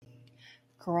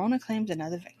Corona claims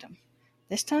another victim.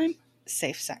 This time,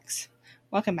 safe sex.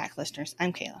 Welcome back, listeners.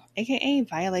 I'm Kayla, aka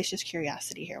Violacious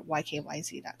Curiosity here at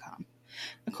YKYZ.com.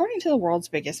 According to the world's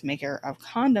biggest maker of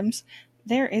condoms,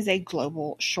 there is a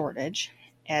global shortage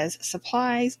as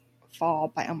supplies fall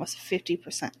by almost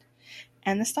 50%,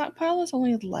 and the stockpile is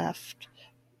only left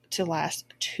to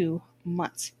last 2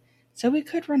 months. So we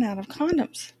could run out of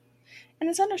condoms. And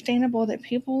it's understandable that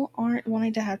people aren't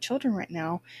wanting to have children right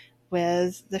now,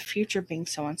 with the future being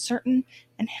so uncertain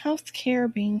and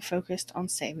healthcare being focused on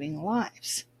saving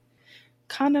lives.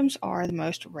 Condoms are the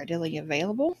most readily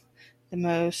available, the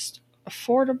most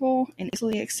affordable, and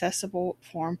easily accessible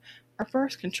form of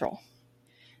birth control.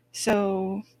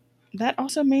 So that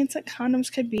also means that condoms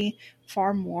could be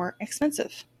far more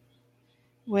expensive.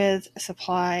 With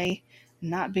supply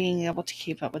not being able to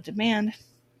keep up with demand,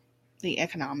 the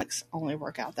economics only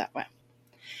work out that way.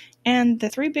 And the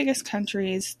three biggest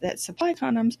countries that supply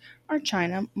condoms are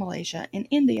China, Malaysia, and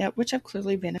India, which have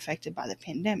clearly been affected by the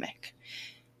pandemic.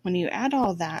 When you add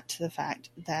all that to the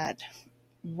fact that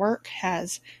work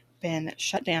has been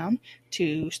shut down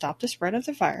to stop the spread of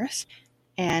the virus,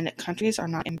 and countries are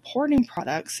not importing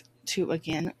products to,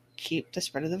 again, keep the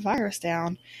spread of the virus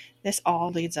down, this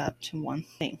all leads up to one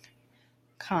thing.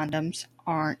 Condoms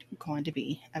aren't going to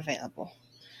be available.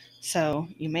 So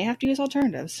you may have to use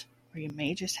alternatives, or you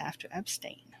may just have to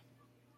abstain.